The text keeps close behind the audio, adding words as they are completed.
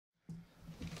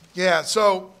Yeah,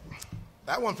 so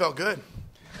that one felt good.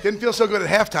 Didn't feel so good at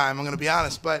halftime, I'm going to be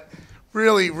honest, but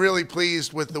really, really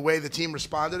pleased with the way the team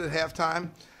responded at halftime.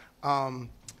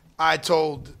 I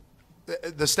told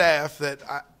the staff that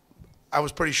I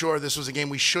was pretty sure this was a game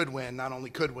we should win, not only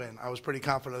could win. I was pretty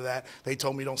confident of that. They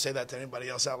told me don't say that to anybody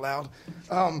else out loud.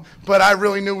 But I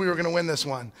really knew we were going to win this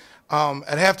one.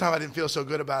 At halftime, I didn't feel so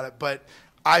good about it, but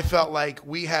I felt like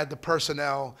we had the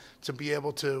personnel to be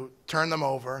able to turn them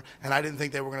over, and I didn't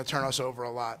think they were going to turn us over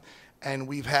a lot. And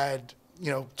we've had,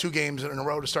 2 games in a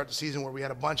row to start the season where we had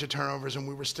a bunch of turnovers and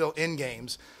we were still in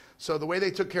games. So the way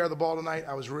they took care of the ball tonight,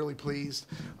 I was really pleased.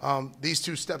 These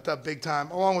two stepped up big time,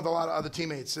 along with a lot of other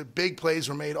teammates. The big plays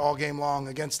were made all game long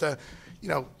against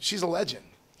she's a legend.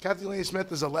 Kathy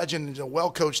Laney-Smith is a legend and a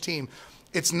well-coached team.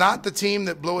 It's not the team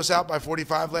that blew us out by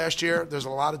 45 last year. There's a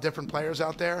lot of different players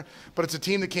out there, but it's a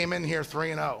team that came in here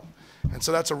 3-0. And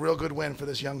so that's a real good win for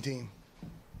this young team.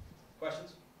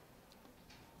 Questions?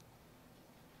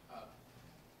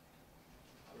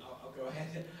 I'll go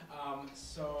ahead.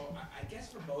 So I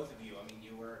guess for both of you,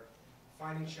 you were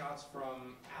finding shots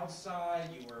from outside,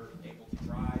 you were able to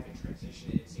drive and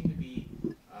transition. It seemed to be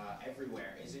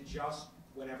everywhere. Is it just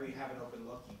whenever you have an open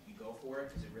look, you go for it?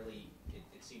 Because it really,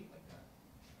 it seemed like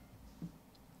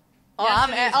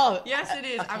that. Yes, it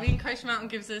is. Okay. Coach Mountain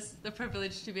gives us the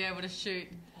privilege to be able to shoot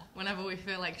whenever we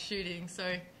feel like shooting.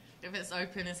 So if it's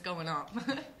open, it's going up.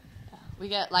 We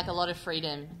get a lot of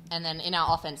freedom, and then in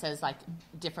our offense there's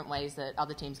different ways that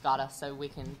other teams guard us, so we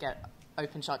can get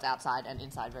open shots outside and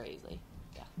inside very easily.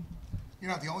 Yeah.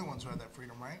 You're not the only ones who had that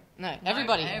freedom, right? No,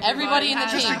 everybody in the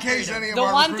has team. Just in case any of The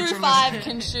our 1 recruits through are 5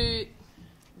 listening. can shoot.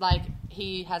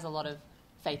 He has a lot of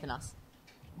faith in us.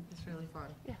 It's really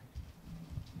fun. Yeah.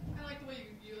 I like the way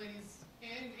you ladies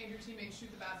and your teammates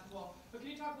shoot the basketball. But can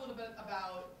you talk a little bit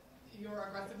about your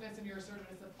aggressiveness and your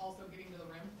assertiveness of also getting to the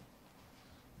rim?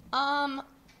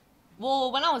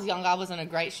 Well, when I was younger, I wasn't a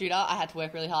great shooter. I had to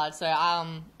work really hard. So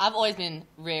I've always been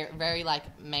very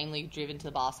mainly driven to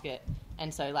the basket.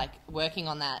 And so working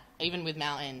on that, even with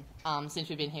Mountain, since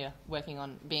we've been here, working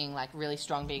on being really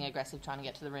strong, being aggressive, trying to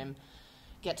get to the rim,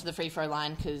 get to the free throw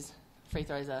line, because free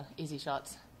throws are easy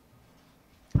shots.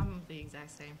 I'm the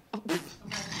exact same. Imagine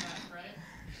that, right?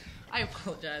 I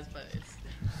apologize, but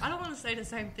I don't want to say the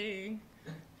same thing.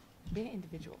 Be an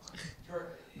individual.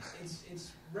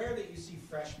 It's rare that you see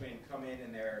freshmen come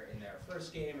in their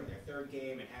first game or their third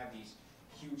game and have these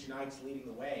huge nights leading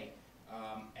the way,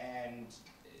 and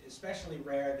especially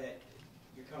rare that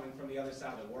you're coming from the other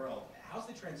side of the world. How's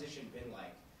the transition been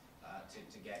like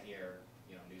to get here,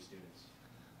 new students?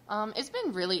 It's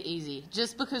been really easy,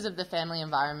 just because of the family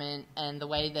environment and the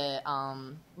way that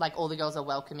all the girls are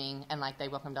welcoming, and they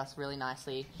welcomed us really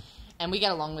nicely, and we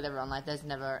get along with everyone. There's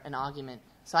never an argument.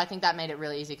 So I think that made it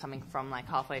really easy coming from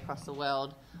halfway across the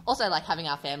world. Also having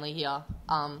our family here.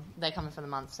 They're coming for the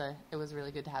month, so it was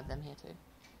really good to have them here too.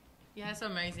 Yeah, it's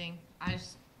amazing. I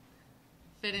just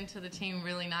fit into the team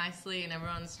really nicely, and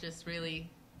everyone's just really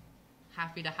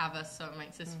happy to have us, so it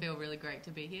makes us feel really great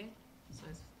to be here. So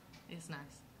it's nice.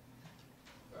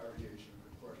 Variation of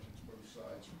the questions, both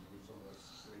sides, was on the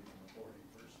sleep before he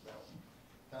first met him.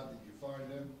 How did you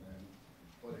find him, and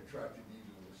what attracted you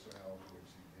to Salle, which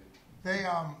he did?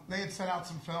 They had sent out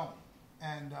some film,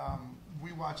 and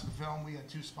we watched the film. We had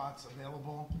 2 spots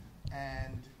available,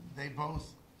 and they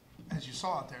both, as you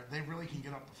saw out there, they really can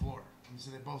get up the floor. So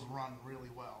they both run really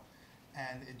well.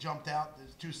 And it jumped out.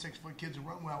 There's 2 6-foot kids who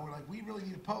run well. We're like, we really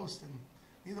need a post, and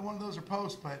neither one of those are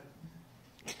posts, but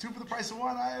 2 for the price of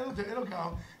 1, it'll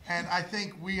go. And I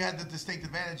think we had the distinct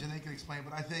advantage, and they can explain,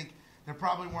 but I think there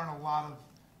probably weren't a lot of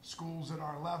schools at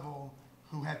our level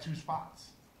who had 2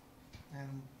 spots.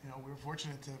 And, we were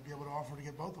fortunate to be able to offer to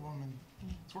get both of them,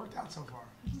 and it's worked out so far.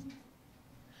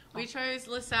 We chose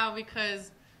LaSalle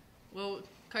because,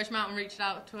 Coach Mountain reached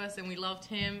out to us, and we loved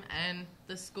him, and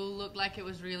the school looked like it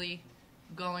was really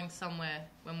going somewhere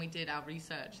when we did our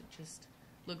research. It just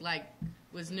looked like it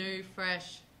was new,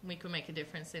 fresh. We could make a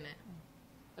difference in it.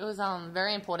 It was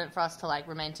very important for us to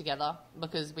remain together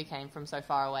because we came from so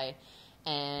far away,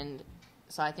 and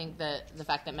so I think that the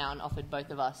fact that Mountain offered both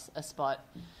of us a spot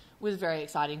was very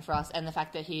exciting for us, and the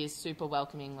fact that he is super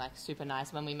welcoming, super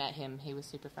nice. When we met him, he was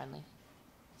super friendly.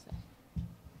 So.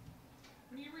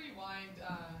 When you rewind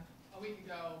a week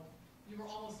ago, you were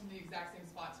almost in the exact same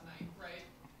spot tonight, right?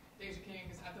 Deja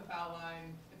King is at the foul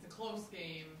line. It's a close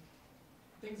game.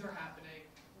 Things are happening.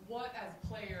 What, as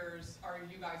players, are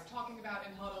you guys talking about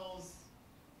in huddles,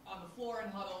 on the floor in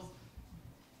huddles,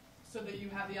 so that you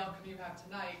have the outcome you have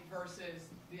tonight versus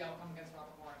the outcome against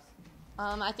Robert Morris?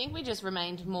 I think we just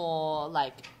remained more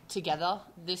together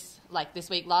this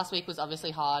week. Last week was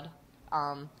obviously hard.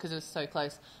 because it was so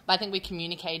close. But I think we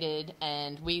communicated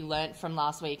and we learnt from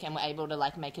last week and were able to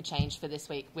like make a change for this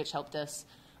week, which helped us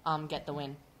get the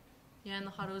win. Yeah, in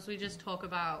the huddles we just talk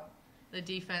about the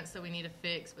defense that we need to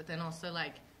fix, but then also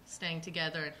like staying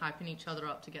together and hyping each other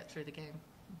up to get through the game.